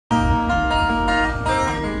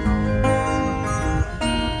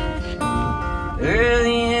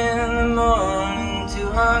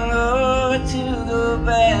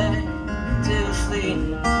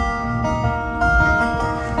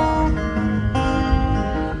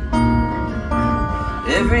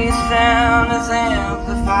Every sound is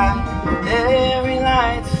amplified, every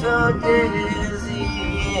light so dizzy.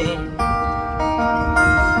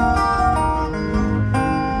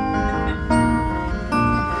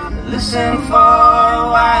 Listen for a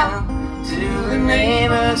while to the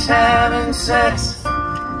neighbors having sex,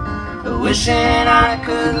 wishing I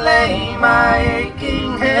could lay my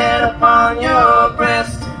aching head upon your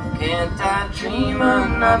breast. Can't I dream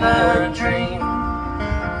another dream?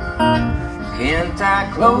 Can't I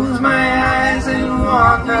close my eyes and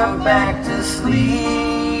wander back to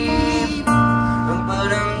sleep?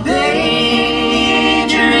 But I'm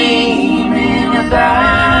daydreaming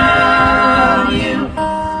about you.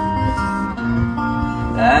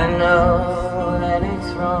 I know that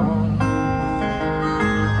it's wrong,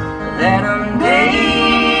 that I'm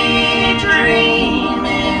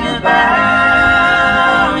daydreaming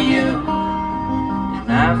about you.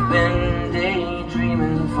 And I've been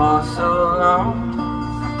daydreaming for so long.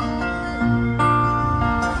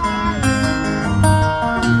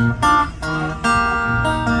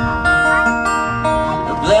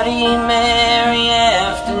 A Bloody Mary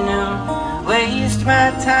afternoon, waste my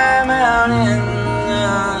time out in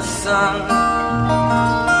the sun.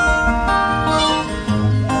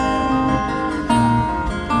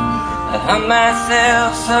 I hum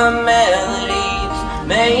myself some melodies,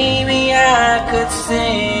 maybe I could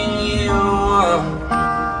sing you one.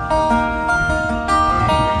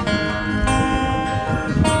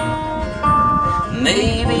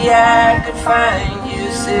 Maybe I could find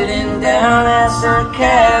you sitting down at the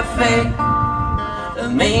cafe.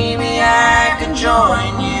 Maybe I can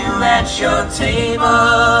join you at your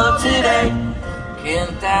table today.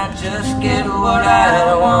 Can't I just get what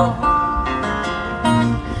I want?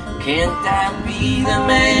 Can't I be the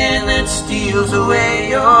man that steals away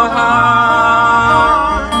your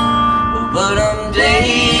heart? But I'm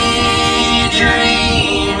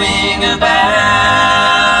daydreaming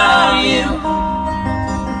about you.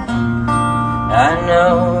 I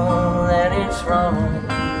know that it's wrong,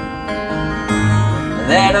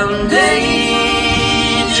 that I'm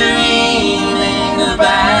daydreaming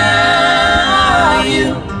about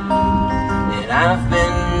you. And I've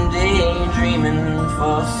been daydreaming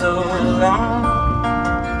for so long.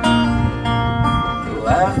 Oh,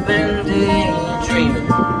 I've been daydreaming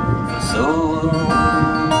for so long.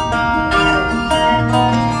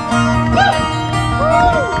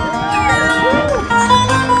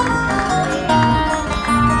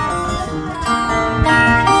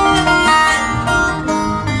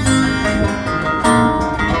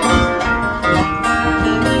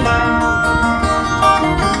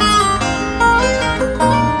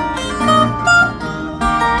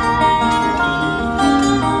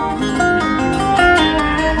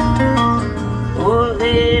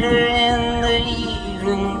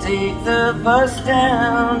 Take the bus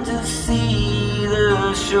down to see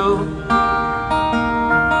the show.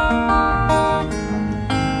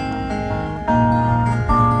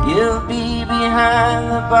 You'll be behind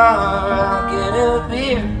the bar, I'll get a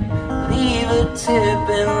beer, leave a tip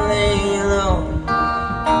and lay low.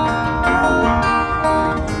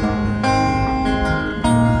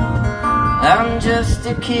 I'm just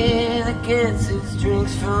a kid that gets his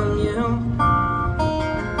drinks from you,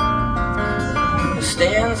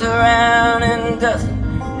 stands around and doesn't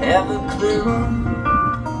have a clue.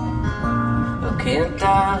 Oh, can't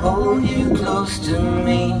I hold you close to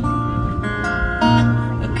me?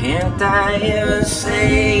 Oh, can't I ever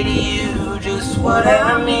say to you just what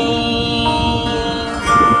I mean?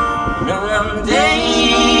 No, I'm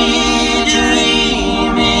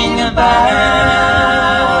daydreaming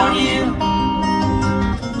about you.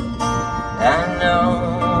 I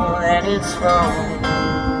know that it's wrong.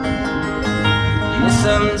 Yes,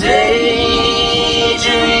 I'm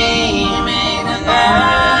daydreaming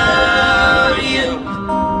about you.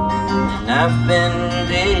 And I've been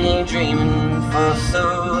daydreaming for so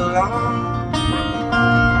long.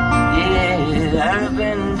 Yeah, I've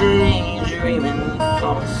been daydreaming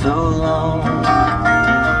for so long.